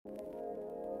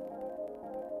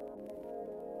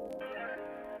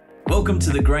Welcome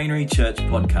to the Granary Church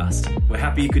podcast. We're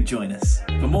happy you could join us.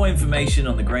 For more information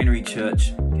on the Granary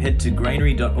Church, head to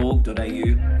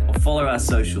granary.org.au or follow our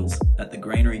socials at the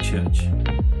Granary Church.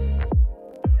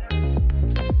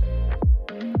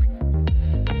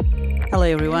 Hello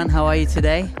everyone, how are you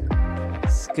today?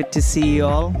 It's good to see you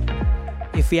all.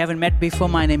 If we haven't met before,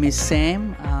 my name is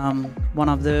Sam. One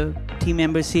of the team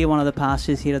members here, one of the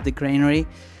pastors here at the Granary.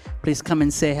 Please come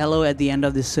and say hello at the end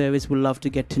of the service. We'd love to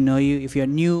get to know you. If you're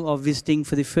new or visiting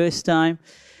for the first time,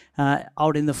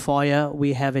 out in the foyer,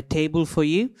 we have a table for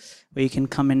you where you can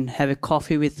come and have a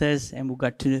coffee with us, and we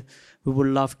would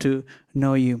love to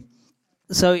know you.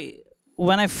 So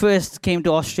when I first came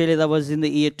to Australia, that was in the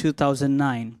year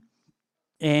 2009.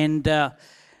 And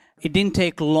it didn't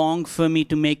take long for me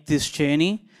to make this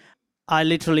journey. I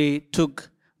literally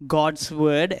took God's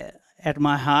word at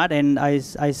my heart, and I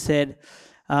said,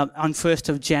 on 1st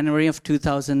of January of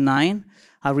 2009,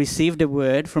 I received a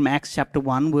word from Acts chapter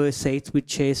 1, verse 8,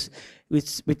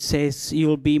 which says, "You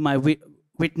will be my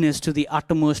witness to the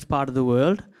uttermost part of the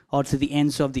world," or to the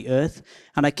ends of the earth.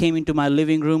 And I came into my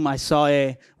living room, I saw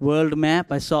a world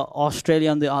map, I saw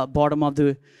Australia on the bottom of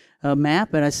the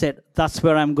map, and I said, that's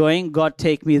where I'm going, God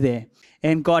take me there.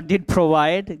 And God did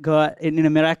provide, God in a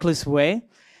miraculous way.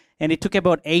 And it took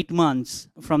about 8 months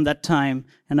from that time,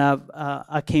 and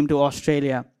I came to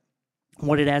Australia.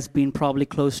 What it has been probably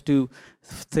close to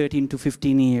 13 to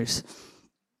 15 years.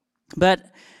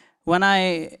 But when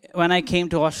I came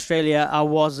to Australia, I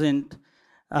wasn't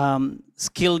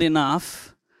skilled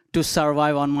enough to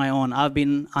survive on my own. I've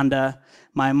been under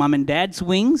my mom and dad's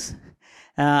wings.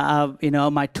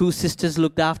 My 2 sisters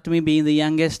looked after me, being the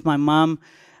youngest. My mom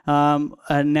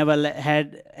never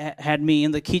had me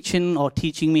in the kitchen or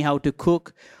teaching me how to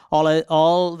cook.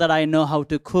 All that I know how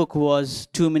to cook was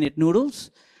 2-minute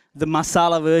noodles, the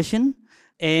masala version,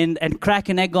 and crack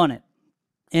an egg on it.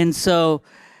 And so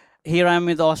here I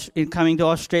am coming to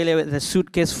Australia with a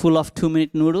suitcase full of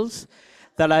 2-minute noodles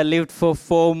that I lived for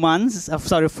 4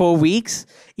 weeks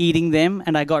eating them,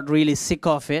 and I got really sick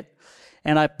of it.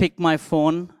 And I picked my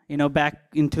phone, back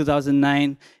in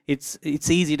 2009. It's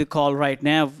easy to call right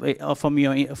now from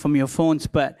your phones,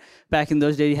 but back in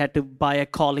those days you had to buy a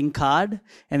calling card,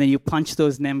 and then you punch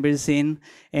those numbers in,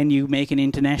 and you make an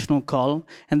international call.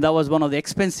 And that was one of the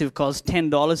expensive calls,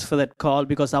 $10 for that call,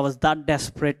 because I was that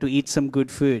desperate to eat some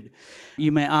good food.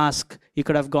 You may ask, you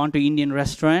could have gone to Indian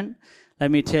restaurant.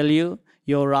 Let me tell you,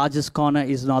 your Raj's Corner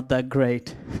is not that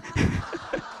great.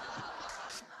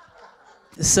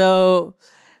 So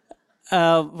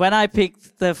when I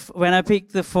picked the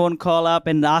phone call up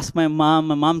and asked my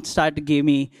mom started to give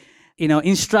me,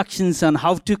 instructions on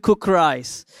how to cook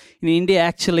rice. In India,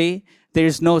 actually, there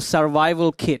is no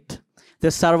survival kit.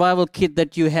 The survival kit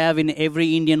that you have in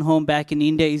every Indian home back in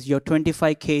India is your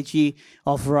 25 kg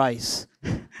of rice.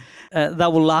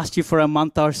 That will last you for a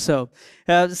month or so.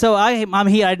 So I'm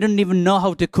here. I didn't even know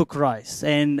how to cook rice,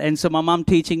 and so my mom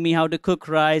teaching me how to cook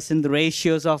rice and the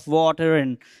ratios of water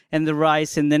and the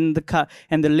rice, and then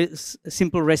the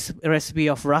simple recipe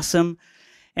of rasam.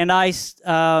 And I,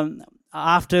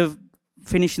 after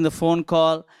finishing the phone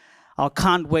call, I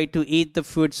can't wait to eat the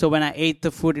food. So when I ate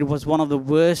the food, it was one of the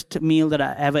worst meal that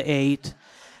I ever ate.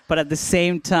 But at the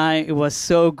same time, it was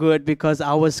so good because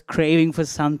I was craving for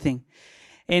something.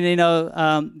 And,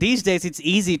 these days it's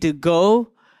easy to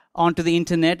go onto the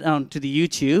internet, onto the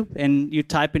YouTube, and you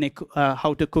type in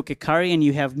how to cook a curry, and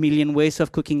you have million ways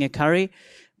of cooking a curry.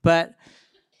 But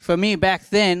for me back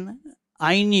then,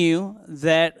 I knew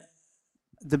that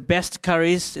the best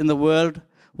curries in the world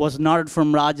was not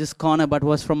from Raj's Corner, but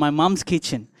was from my mom's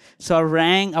kitchen. So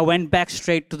I went back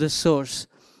straight to the source.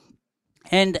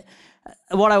 And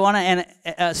what I want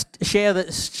to share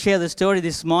the story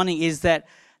this morning is that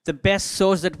the best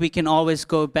source that we can always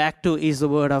go back to is the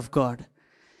Word of God.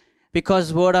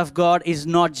 Because Word of God is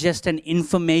not just an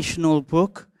informational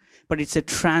book, but it's a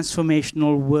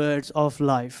transformational words of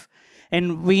life.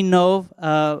 And we know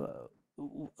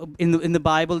in the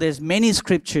Bible there's many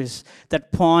scriptures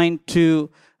that point to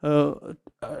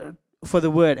for the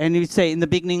Word. And we say, in the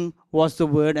beginning was the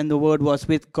Word, and the Word was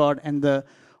with God, and the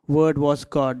Word was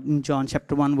God, in John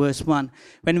chapter 1, verse 1.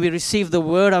 When we receive the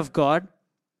Word of God,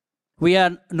 we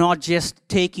are not just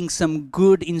taking some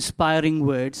good, inspiring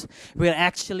words. We are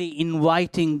actually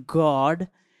inviting God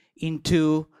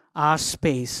into our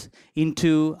space,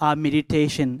 into our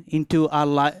meditation, into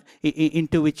our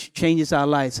into which changes our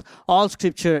lives. All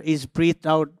Scripture is breathed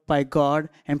out by God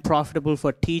and profitable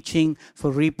for teaching,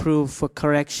 for reproof, for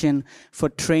correction, for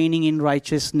training in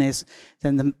righteousness,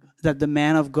 that the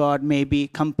man of God may be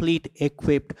complete,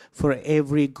 equipped for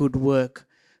every good work.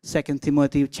 2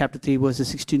 Timothy chapter 3, verses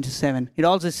 16 to 7. It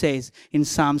also says in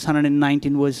Psalms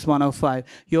 119, verse 105,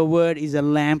 your word is a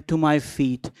lamp to my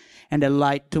feet and a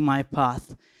light to my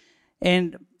path.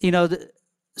 And, the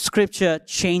Scripture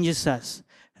changes us.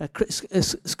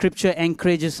 Scripture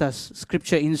encourages us.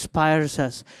 Scripture inspires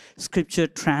us. Scripture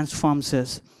transforms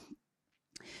us.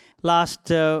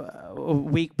 Last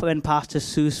week when Pastor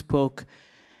Sue spoke,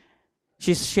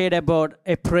 she shared about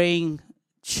a praying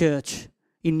church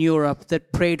in Europe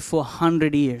that prayed for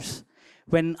 100 years.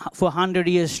 For 100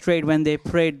 years straight, when they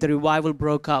prayed, the revival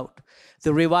broke out.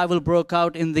 The revival broke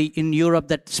out in Europe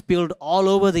that spilled all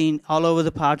over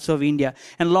the parts of India,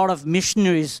 and a lot of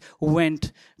missionaries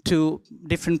went to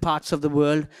different parts of the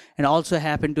world and also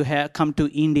happened to come to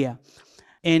India.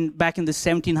 And back in the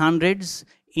 1700s,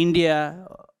 India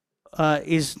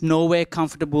is nowhere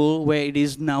comfortable where it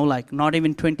is now. Like not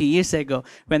even 20 years ago,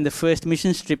 when the first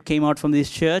mission trip came out from this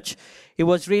church, it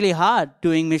was really hard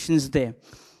doing missions there.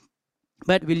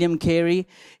 But William Carey,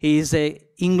 he is an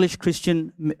English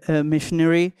Christian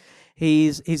missionary.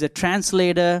 He's a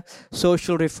translator,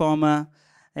 social reformer,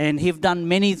 and he's done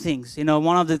many things.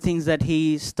 One of the things that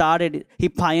he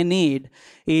pioneered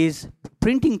is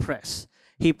printing press.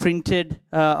 He printed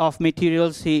off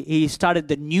materials. He started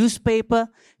the newspaper.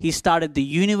 He started the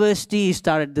university. He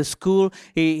started the school.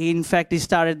 In fact, he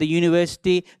started the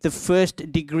university, the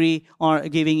first degree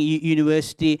giving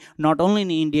university, not only in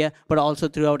India, but also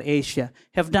throughout Asia.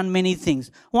 Have done many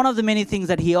things. One of the many things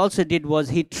that he also did was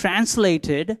he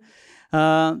translated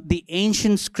the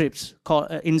ancient scripts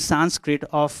in Sanskrit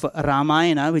of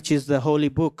Ramayana, which is the holy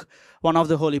book, one of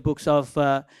the holy books of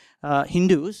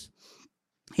Hindus.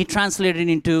 He translated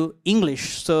it into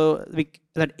English so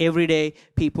that everyday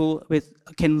people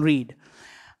can read.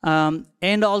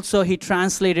 And also he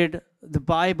translated the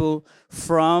Bible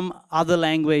from other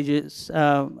languages,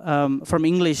 from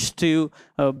English to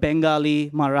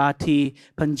Bengali, Marathi,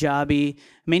 Punjabi,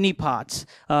 many parts.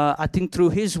 I think through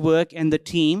his work and the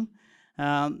team,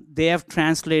 they have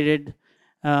translated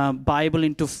Bible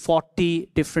into 40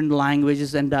 different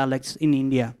languages and dialects in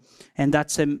India. And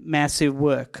that's a massive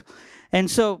work. And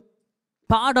so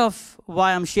part of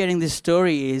why I'm sharing this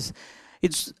story is,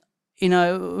 we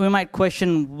might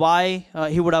question why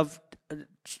he would have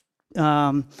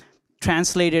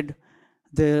translated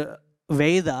the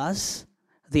Vedas,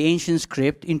 the ancient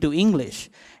script, into English.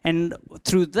 And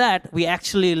through that, we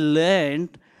actually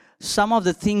learned some of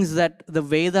the things that the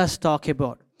Vedas talk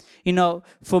about.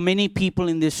 For many people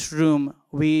in this room,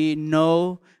 we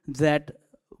know that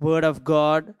Word of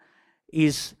God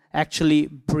is actually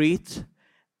breathed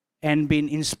and been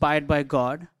inspired by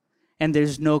God, and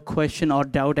there's no question or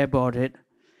doubt about it.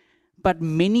 But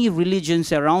many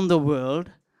religions around the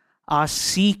world are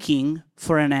seeking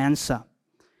for an answer.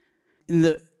 In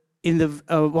the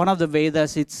one of the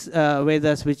Vedas, it's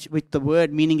Vedas which the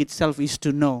word meaning itself is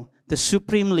to know. The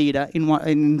supreme leader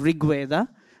in Rig Veda,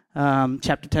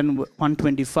 chapter 10,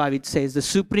 125, it says, the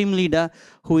supreme leader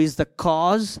who is the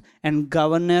cause and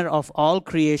governor of all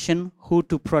creation, who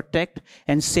to protect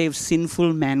and save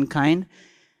sinful mankind,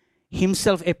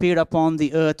 himself appeared upon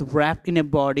the earth wrapped in a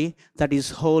body that is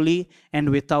holy and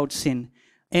without sin.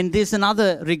 And there's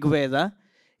another Rig Veda.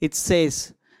 It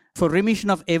says, for remission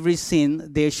of every sin,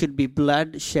 there should be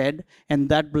blood shed, and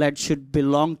that blood should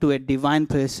belong to a divine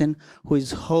person who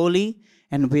is holy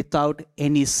and without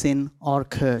any sin or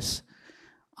curse.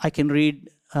 I can read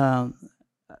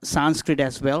Sanskrit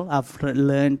as well. I've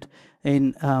learned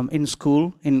in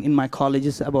school, in my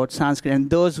colleges about Sanskrit, and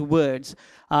those words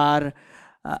are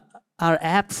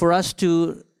apt for us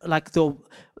to, like the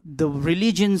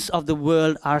religions of the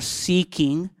world are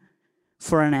seeking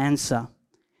for an answer.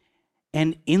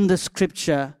 And in the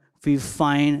scripture, we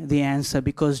find the answer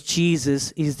because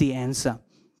Jesus is the answer.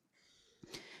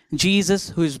 Jesus,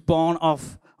 who is born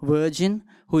of virgin,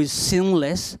 who is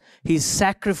sinless, he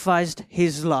sacrificed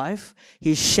his life,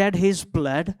 he shed his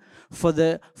blood for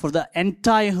the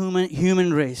entire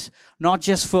human race, not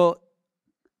just for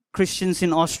Christians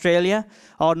in Australia,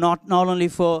 or not only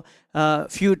for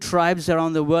few tribes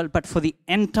around the world, but for the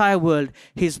entire world,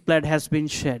 his blood has been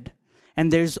shed.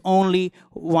 And there's only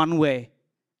one way.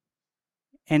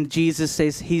 And Jesus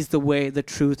says he's the way, the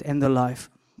truth, and the life.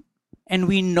 And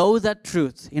we know that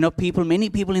truth. Many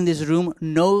people in this room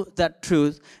know that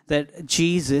truth, that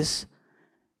Jesus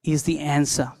is the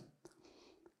answer.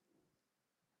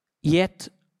 Yet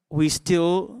we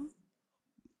still,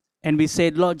 and we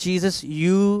said, Lord Jesus,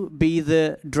 you be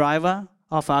the driver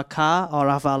of our car or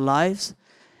of our lives.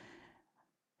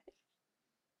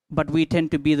 But we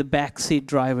tend to be the backseat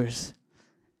drivers.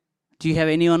 Do you have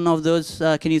any one of those?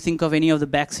 Can you think of any of the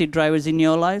backseat drivers in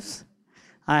your lives?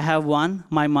 I have one,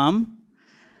 my mom.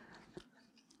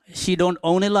 She don't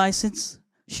own a license.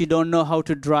 She don't know how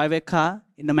to drive a car.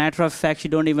 In a matter of fact, she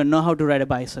don't even know how to ride a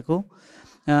bicycle.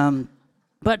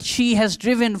 But she has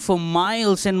driven for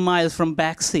miles and miles from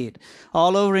backseat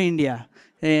all over India.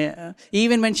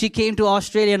 Even when she came to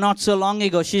Australia not so long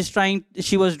ago,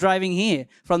 she was driving here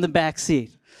from the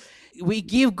backseat. We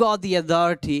give God the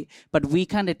authority, but we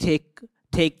kind of take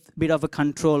a bit of a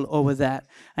control over that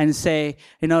and say,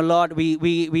 Lord,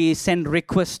 we send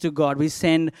requests to God. We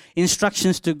send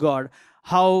instructions to God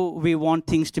how we want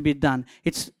things to be done.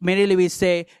 It's merely we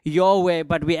say your way,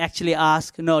 but we actually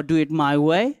ask, no, do it my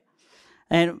way.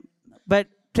 But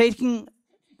taking,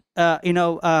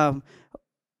 when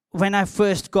I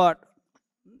first got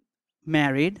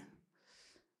married,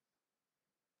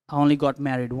 I only got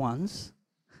married once,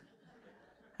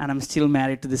 and I'm still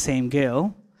married to the same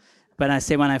girl. But I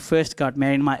say when I first got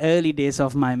married, in my early days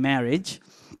of my marriage,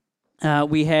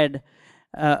 we had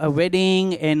a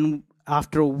wedding, and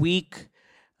after a week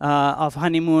of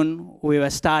honeymoon, we were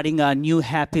starting our new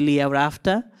happily ever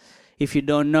after. If you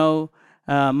don't know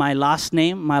my last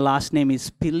name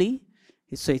is Pilli,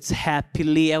 so it's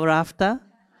happily ever after.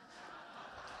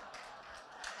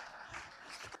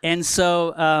 And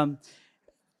so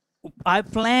I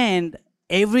planned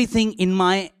everything in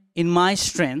my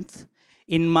strength,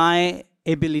 in my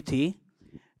ability,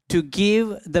 to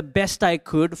give the best I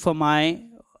could for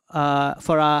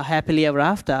our happily ever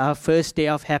after, our first day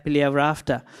of happily ever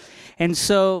after. And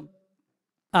so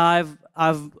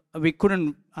we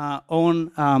couldn't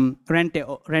rent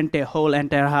a whole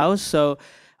entire house. So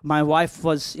my wife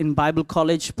was in Bible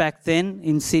college back then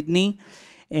in Sydney,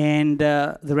 and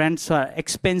the rents are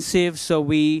expensive. So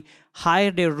we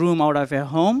hired a room out of a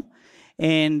home.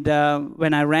 And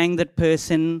when I rang that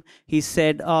person, he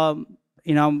said, don't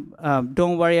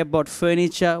worry about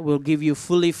furniture. We'll give you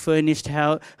fully furnished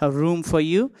a room for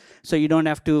you, so you don't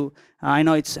have to. I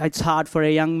know it's hard for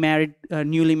a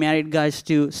newly married guys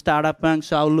to start up,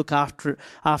 so I'll look after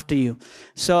you.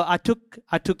 So I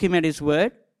took him at his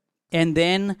word, and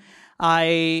then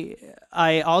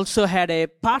I also had a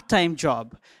part-time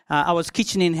job. I was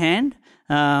kitchen in hand,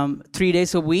 3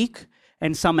 days a week,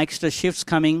 and some extra shifts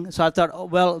coming. So I thought,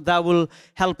 that will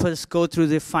help us go through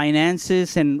the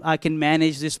finances, and I can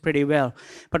manage this pretty well.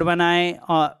 But when I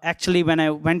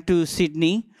went to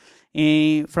Sydney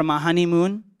from our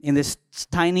honeymoon in this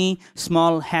tiny,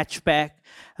 small hatchback,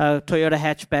 Toyota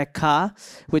hatchback car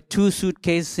with 2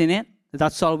 suitcases in it,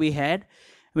 that's all we had.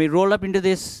 We rolled up into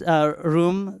this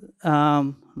room,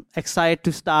 excited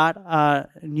to start our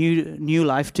new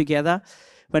life together.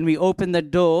 When we opened the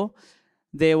door,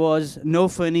 there was no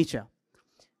furniture.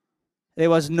 There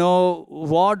was no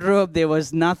wardrobe. There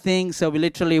was nothing. So we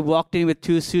literally walked in with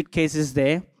 2 suitcases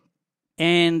there.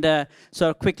 And so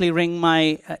I quickly rang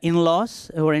my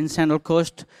in-laws who were in Central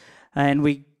Coast. And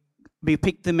we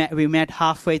met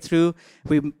halfway through.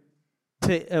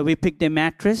 We picked a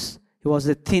mattress. It was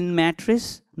a thin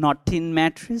mattress, not tin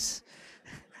mattress.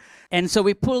 And so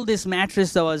we pulled this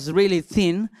mattress that was really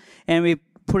thin, and we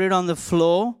put it on the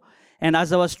floor. And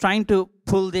as I was trying to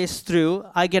pull this through,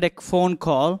 I get a phone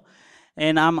call,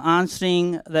 and I'm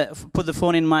answering. Put the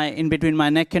phone in between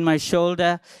my neck and my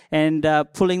shoulder, and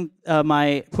pulling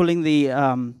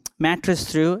the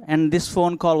mattress through. And this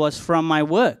phone call was from my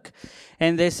work,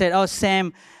 and they said, "Oh,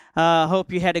 Sam,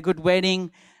 hope you had a good wedding.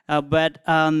 But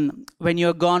when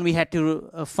you're gone, we had to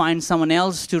find someone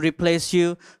else to replace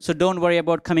you. So don't worry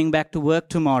about coming back to work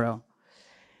tomorrow."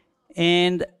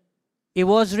 And it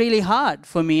was really hard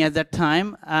for me at that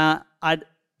time.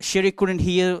 Sherry couldn't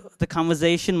hear the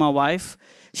conversation, my wife.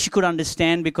 She could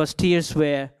understand because tears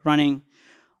were running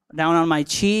down on my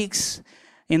cheeks.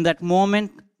 In that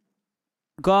moment,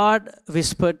 God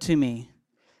whispered to me.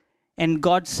 And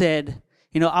God said,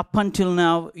 up until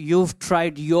now, you've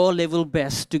tried your level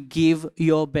best to give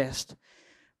your best.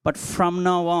 But from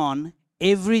now on,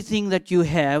 everything that you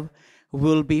have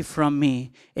will be from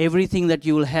me. Everything that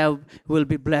you will have will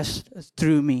be blessed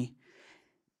through me.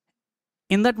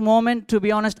 In that moment, to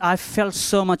be honest, I felt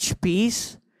so much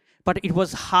peace, but it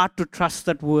was hard to trust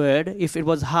that word.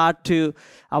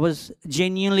 I was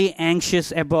genuinely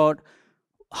anxious about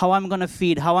how I'm going to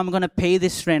feed, how I'm going to pay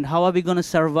this rent, how are we going to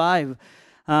survive,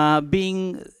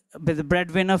 being the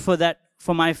breadwinner for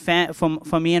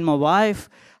me and my wife,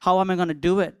 how am I going to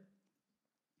do it?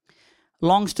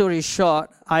 Long story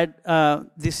short,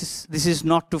 this is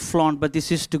not to flaunt, but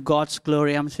this is to God's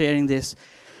glory. I'm sharing this,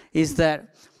 is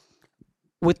that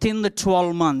within the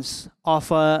 12 months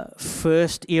of our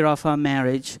first year of our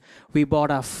marriage, we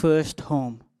bought our first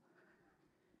home.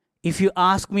 If you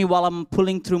ask me while I'm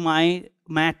pulling through my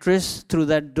mattress through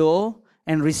that door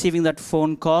and receiving that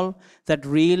phone call that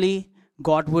really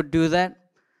God would do that?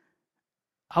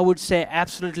 I would say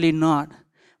absolutely not.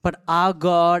 But our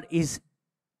God is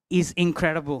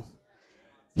incredible.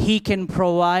 He can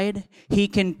provide. He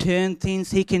can turn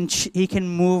things. He can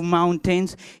move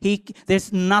mountains.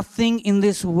 There's nothing in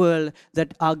this world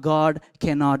that our God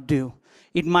cannot do.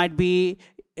 It might be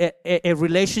a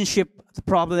relationship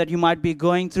problem that you might be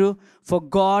going through. For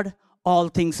God, all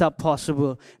things are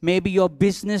possible. Maybe your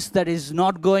business that is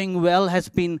not going well has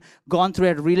gone through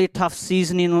a really tough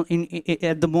season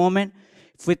at the moment.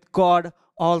 With God,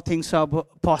 all things are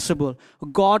possible.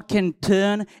 God can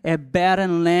turn a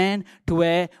barren land to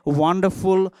a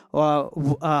wonderful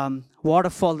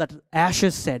waterfall that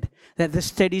Asher said, that the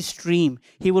steady stream.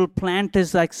 He will plant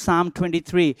us like Psalm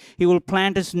 23. He will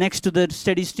plant us next to the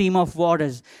steady stream of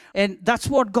waters. And that's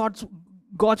what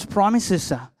God's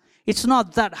promises are. It's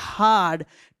not that hard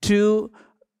to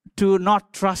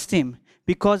not trust Him,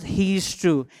 because He is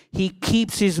true. He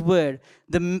keeps His word.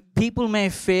 The people may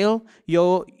fail,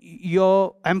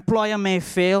 your employer may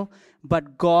fail,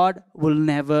 but God will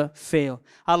never fail.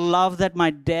 I love that my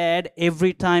dad,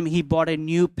 every time he bought a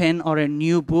new pen or a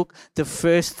new book, the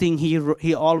first thing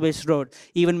he always wrote.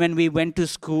 Even when we went to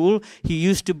school, he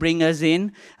used to bring us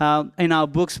in our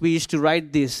books, we used to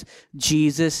write this: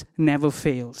 Jesus never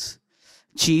fails.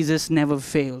 Jesus never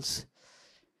fails.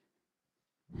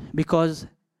 Because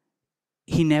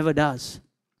He never does.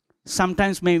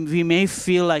 Sometimes we may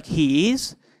feel like He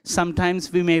is.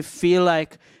 Sometimes we may feel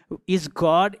like, is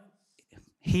God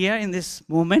here in this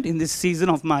moment, in this season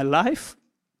of my life?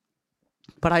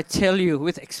 But I tell you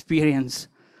with experience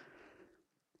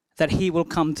that He will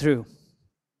come through.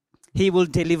 He will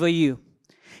deliver you.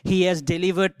 He has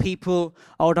delivered people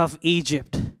out of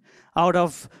Egypt, out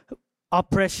of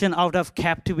oppression, out of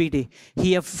captivity.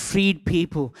 He have freed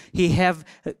people. He have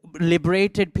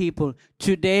liberated people.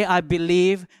 Today, I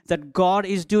believe that God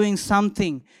is doing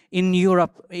something in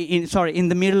Europe, in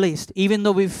the Middle East. Even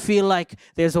though we feel like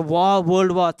there's a war,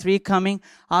 World War III coming,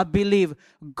 I believe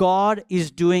God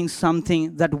is doing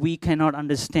something that we cannot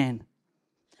understand.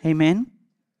 Amen?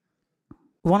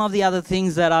 One of the other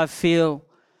things that I feel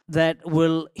that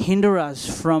will hinder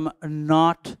us from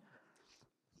not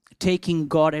taking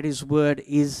God at His word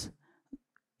is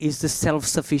the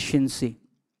self-sufficiency.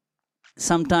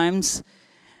 Sometimes,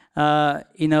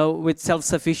 with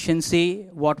self-sufficiency,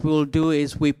 what we'll do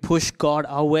is we push God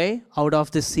away out of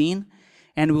the scene,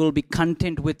 and we'll be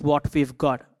content with what we've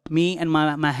got. Me and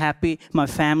my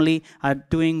family are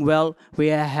doing well.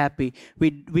 We are happy.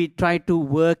 We try to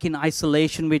work in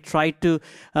isolation. We try to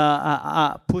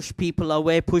push people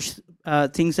away, push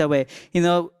things away.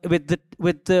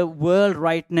 With the world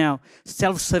right now,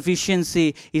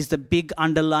 self-sufficiency is the big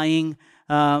underlying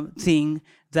thing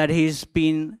that has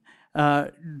been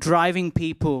driving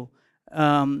people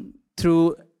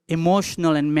through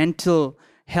emotional and mental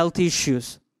health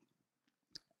issues.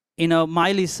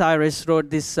 Miley Cyrus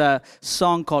wrote this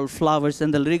song called Flowers,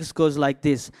 and the lyrics goes like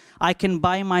this: I can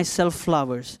buy myself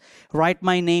flowers, write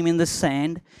my name in the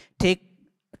sand,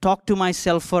 talk to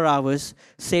myself for hours,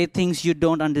 say things you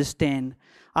don't understand.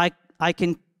 I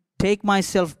can take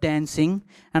myself dancing,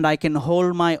 and I can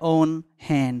hold my own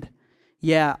hand.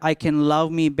 Yeah, I can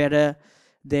love me better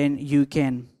than you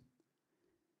can.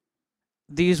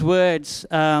 These words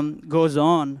goes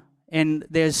on, and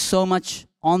there's so much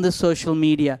on the social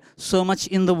media, so much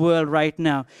in the world right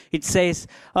now. It says,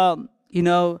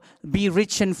 be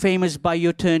rich and famous by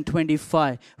your turn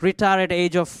 25, retire at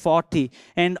age of 40,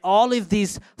 and all of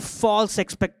these false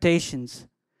expectations.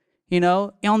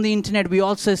 On the internet, we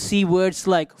also see words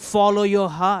like follow your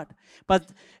heart,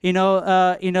 but,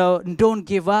 don't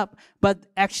give up. But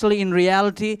actually, in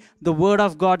reality, the Word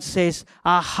of God says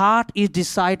our heart is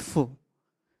deceitful.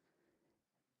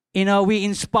 We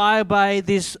inspire by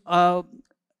this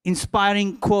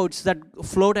inspiring quotes that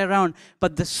float around,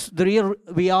 but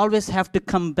we always have to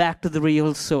come back to the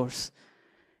real source.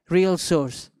 Real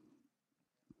source.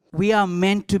 We are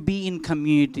meant to be in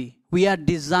community. We are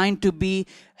designed to be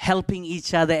helping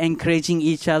each other, encouraging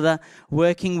each other,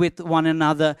 working with one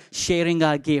another, sharing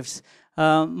our gifts.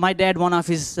 My dad, one of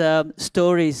his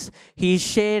stories, he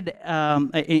shared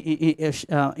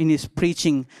in his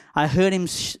preaching. I heard him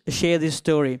share this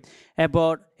story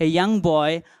about a young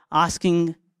boy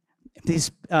asking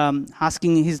his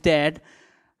dad,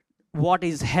 what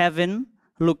is heaven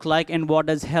look like and what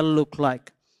does hell look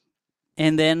like?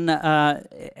 And then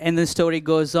the story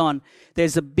goes on.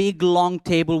 There's a big long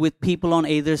table with people on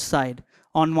either side.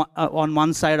 On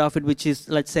one side of it, which is,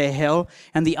 let's say, hell,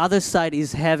 and the other side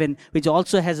is heaven, which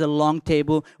also has a long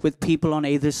table with people on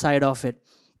either side of it.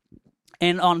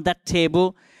 And on that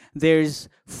table, there's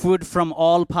food from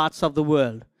all parts of the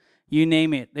world. You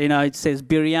name it. It says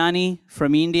biryani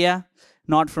from India,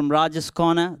 not from Rajas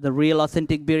Corner, the real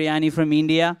authentic biryani from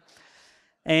India.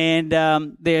 And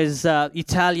there's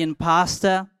Italian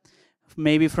pasta,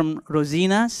 maybe from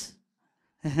Rosina's.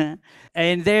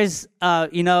 And there's,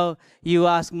 you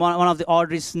ask one of the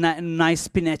orders, nice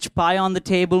spinach pie on the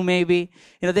table maybe.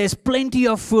 There's plenty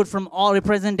of food from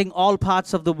representing all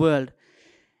parts of the world.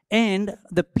 And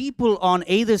the people on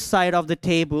either side of the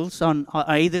tables, on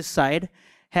either side,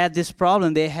 had this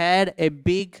problem. They had a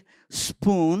big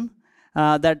spoon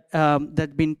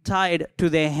that been tied to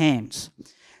their hands.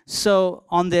 So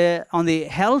on the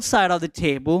health side of the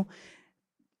table,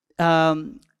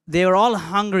 they were all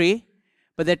hungry,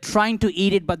 but they're trying to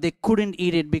eat it, but they couldn't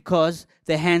eat it because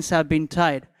their hands have been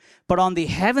tied. But on the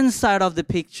heaven side of the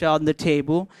picture on the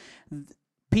table,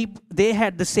 they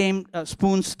had the same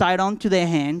spoons tied onto their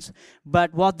hands,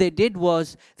 but what they did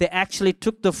was they actually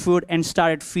took the food and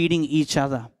started feeding each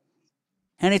other.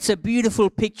 And it's a beautiful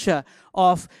picture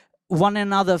of one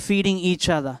another feeding each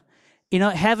other.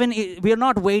 Heaven, we are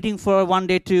not waiting for one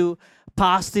day to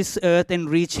pass this earth and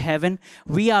reach heaven.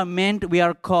 We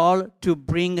are called to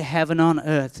bring heaven on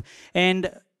earth. And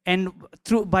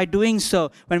by doing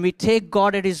so, when we take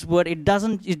God at His word,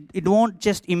 it won't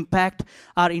just impact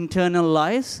our internal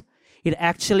lives. It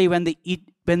actually, when the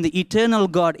eternal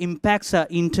God impacts our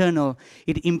internal,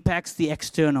 it impacts the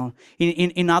external.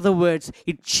 In other words,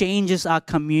 it changes our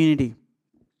community.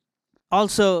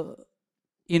 Also,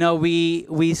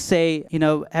 we say,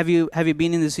 have you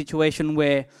been in the situation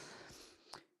where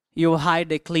you hired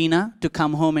a cleaner to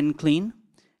come home and clean,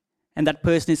 and that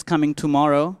person is coming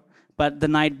tomorrow, but the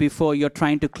night before you're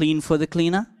trying to clean for the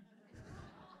cleaner?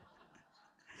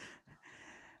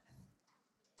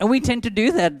 And we tend to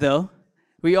do that, though.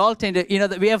 We all tend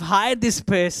to, we have hired this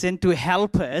person to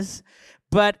help us,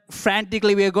 but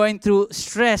frantically we are going through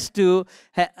stress to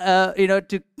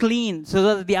clean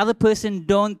so that the other person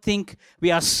don't think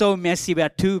we are so messy, we are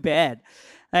too bad.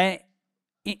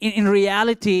 In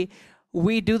reality,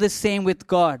 we do the same with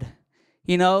God.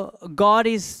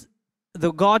 God's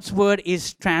word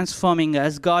is transforming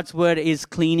us. God's word is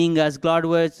cleaning us. God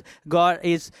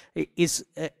is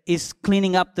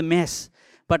cleaning up the mess.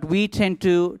 But we tend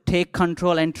to take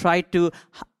control and try to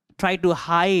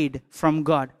hide from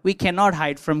God. We cannot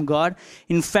hide from God.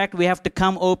 In fact, we have to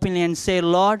come openly and say,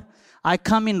 Lord, I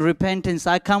come in repentance.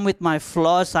 I come with my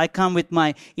flaws. I come with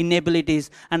my inabilities,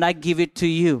 and I give it to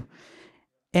you.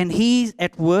 And He's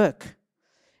at work.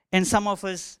 And some of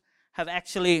us have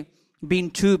actually been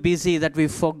too busy that we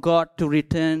forgot to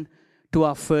return to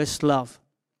our first love.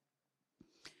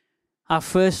 Our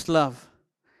first love.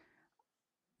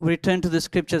 We return to the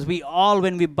scriptures.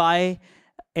 When we buy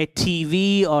a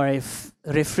TV or a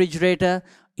refrigerator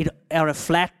or a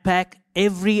flat pack,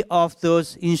 every of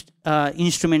those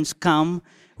instruments come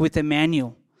with a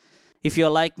manual. If you're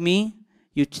like me,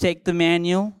 you take the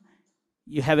manual,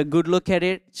 you have a good look at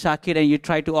it, chuck it, and you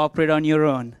try to operate on your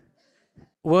own.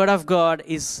 Word of God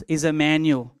is a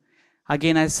manual.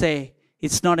 Again, I say,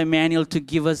 it's not a manual to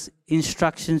give us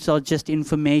instructions or just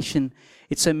information.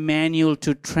 It's a manual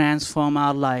to transform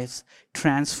our lives,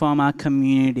 transform our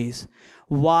communities.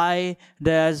 Why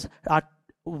does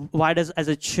as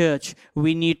a church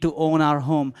we need to own our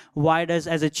home? Why does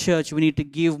as a church we need to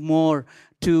give more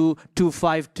to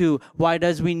 252? Why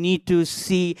does we need to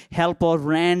see help of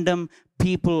random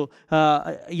people,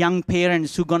 young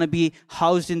parents who are going to be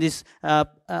housed in this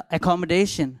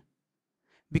accommodation?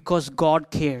 Because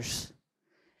God cares.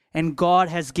 And God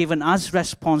has given us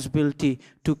responsibility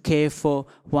to care for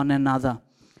one another.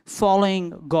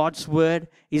 Following God's word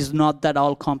is not that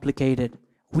all complicated.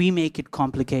 We make it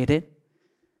complicated.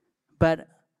 But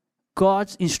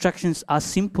God's instructions are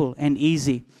simple and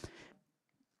easy.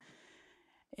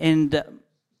 And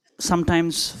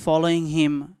sometimes following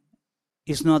Him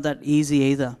is not that easy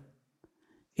either.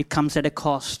 It comes at a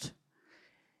cost.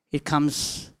 It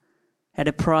comes at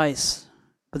a price.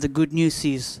 But the good news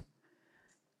is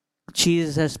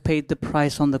Jesus has paid the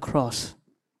price on the cross.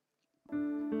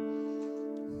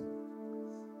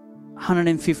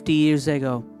 150 years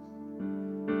ago,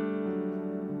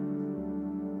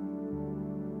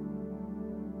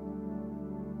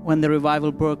 when the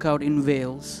revival broke out in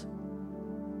Wales,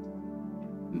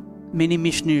 many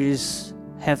missionaries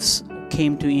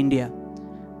came to India.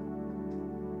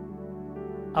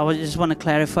 I just want to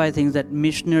clarify things that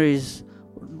missionaries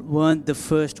weren't the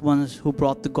first ones who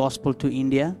brought the gospel to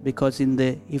India, because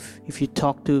if you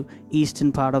talk to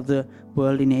eastern part of the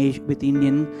world in Asia with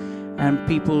Indian, and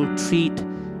people treat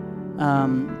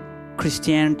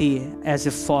Christianity as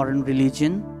a foreign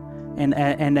religion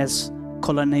and as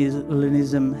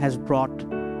colonialism has brought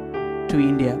to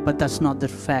India. But that's not the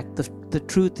fact. The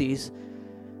truth is,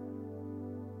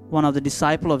 one of the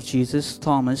disciples of Jesus,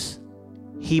 Thomas,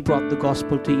 he brought the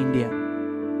gospel to India.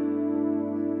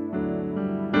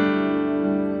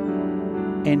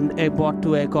 And it brought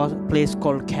to a place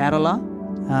called Kerala.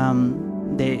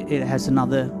 It has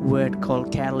another word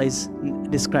called Kerala, is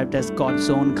described as God's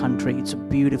own country. It's a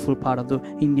beautiful part of the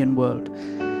Indian world.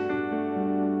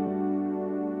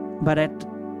 But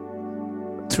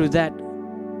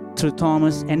through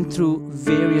Thomas and through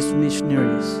various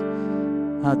missionaries,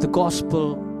 the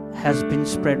gospel has been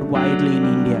spread widely in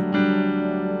India.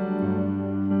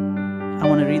 I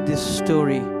want to read this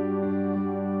story.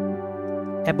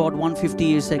 About 150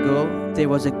 years ago, there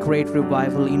was a great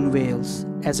revival in Wales.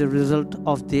 As a result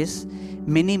of this,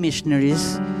 many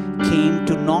missionaries came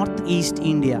to northeast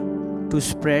India to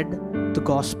spread the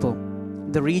gospel.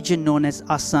 The region known as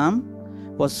Assam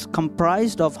was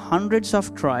comprised of hundreds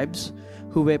of tribes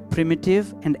who were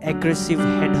primitive and aggressive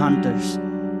headhunters.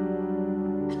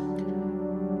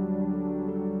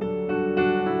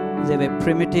 They were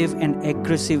primitive and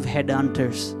aggressive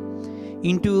headhunters.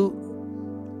 Into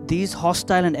these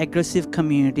hostile and aggressive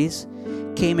communities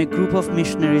came a group of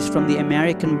missionaries from the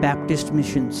American Baptist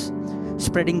missions,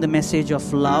 spreading the message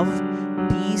of love,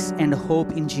 peace, and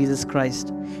hope in Jesus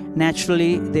Christ.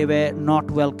 Naturally, they were not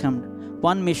welcomed.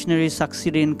 One missionary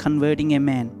succeeded in converting a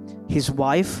man, his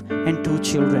wife, and 2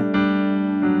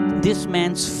 children. This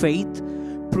man's faith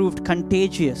proved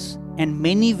contagious, and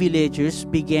many villagers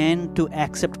began to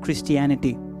accept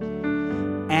Christianity.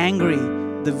 Angry,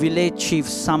 the village chief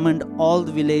summoned all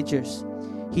the villagers.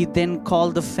 He then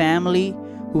called the family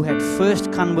who had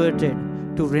first converted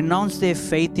to renounce their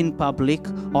faith in public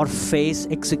or face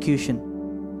execution.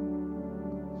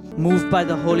 Moved by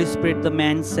the Holy Spirit, the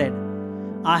man said,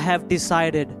 "I have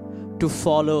decided to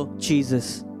follow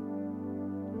Jesus."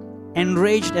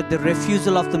 Enraged at the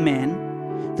refusal of the man,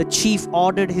 the chief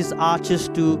ordered his archers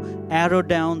to arrow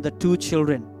down the 2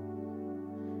 children.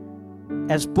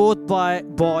 As both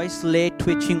boys lay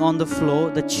twitching on the floor,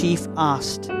 the chief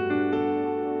asked,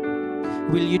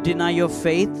 "Will you deny your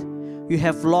faith? You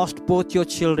have lost both your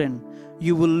children.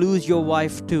 You will lose your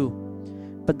wife too."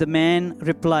 But the man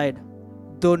replied,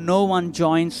 "Though no one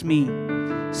joins me,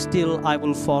 still I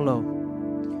will follow."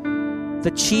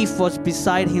 The chief was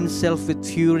beside himself with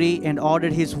fury and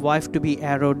ordered his wife to be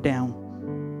arrowed down.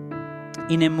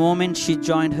 In a moment, she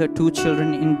joined her 2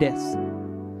 children in death.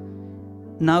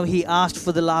 Now he asked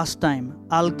for the last time,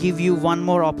 "I'll give you one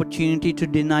more opportunity to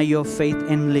deny your faith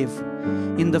and live."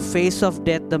 In the face of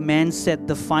death, the man said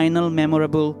the final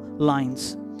memorable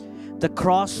lines, "The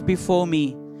cross before me,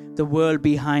 the world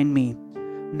behind me,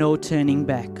 no turning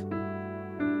back."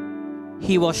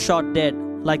 He was shot dead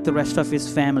like the rest of his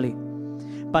family.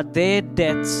 But with their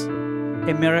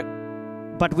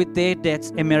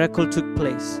deaths, a miracle took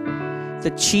place.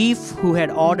 The chief who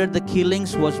had ordered the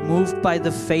killings was moved by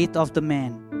the faith of the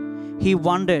man. He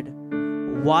wondered,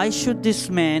 why should this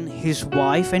man, his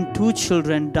wife, and 2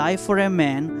 children die for a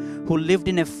man who lived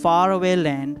in a faraway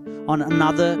land on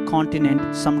another continent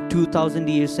some 2,000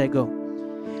 years ago?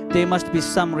 There must be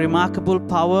some remarkable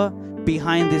power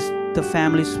behind the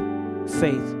family's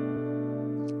faith.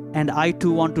 And I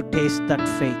too want to taste that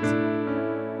faith.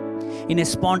 In a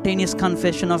spontaneous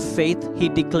confession of faith, he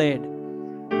declared,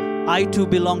 "I too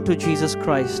belong to Jesus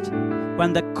Christ."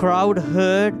 When the crowd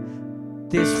heard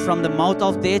this from the mouth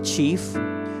of their chief,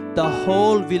 the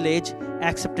whole village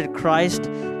accepted Christ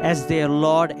as their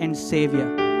Lord and Savior.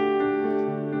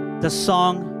 The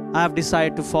song, "I Have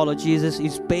Decided to Follow Jesus,"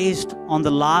 is based on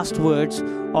the last words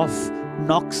of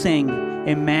Nokseng,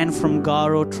 a man from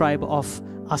Garo tribe of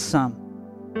Assam.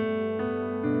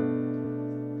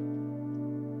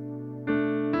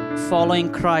 Following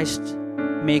Christ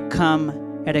may come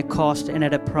at a cost and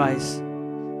at a price.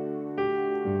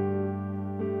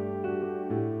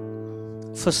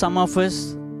 For some of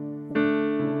us,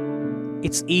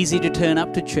 it's easy to turn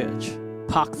up to church,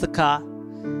 park the car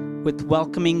with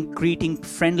welcoming, greeting,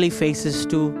 friendly faces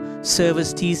to serve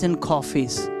us teas and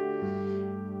coffees.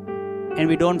 And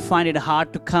we don't find it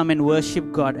hard to come and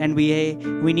worship God. And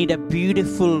we need a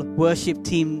beautiful worship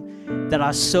team that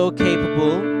are so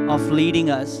capable of leading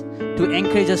us, to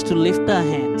encourage us to lift our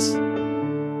hands.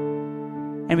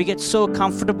 And we get so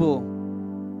comfortable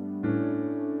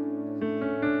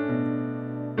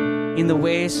in the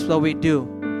ways that we do.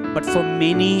 But for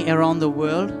many around the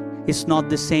world, it's not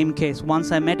the same case.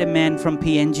 Once I met a man from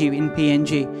in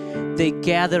PNG. They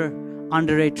gather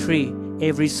under a tree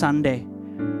every Sunday.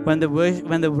 When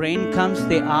the rain comes,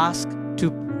 they ask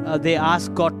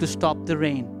God to stop the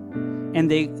rain,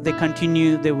 and they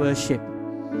continue their worship.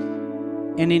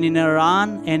 And in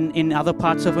Iran and in other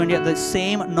parts of India, the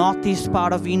same northeast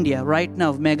part of India, right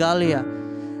now, Meghalaya,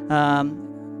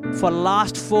 for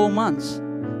last 4 months,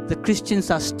 the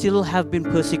Christians still have been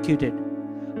persecuted.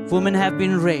 Women have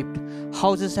been raped.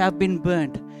 Houses have been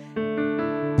burned.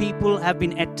 People have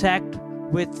been attacked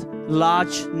with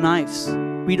large knives.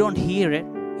 We don't hear it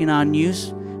in our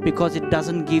news because it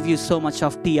doesn't give you so much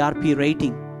of TRP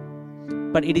rating.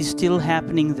 But it is still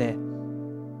happening there.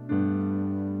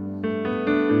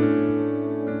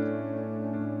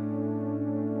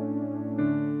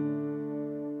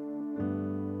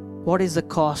 What is the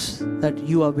cost that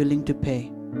you are willing to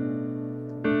pay?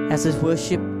 As the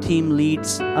worship team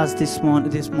leads us this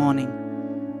morning,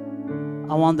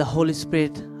 I want the Holy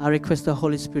Spirit, I request the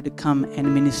Holy Spirit to come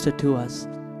and minister to us.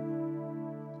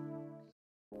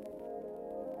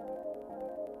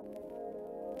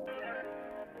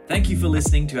 Thank you for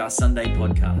listening to our Sunday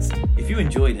podcast. If you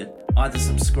enjoyed it, either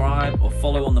subscribe or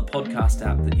follow on the podcast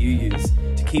app that you use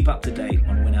to keep up to date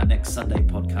on when our next Sunday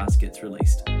podcast gets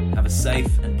released. Have a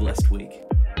safe and blessed week.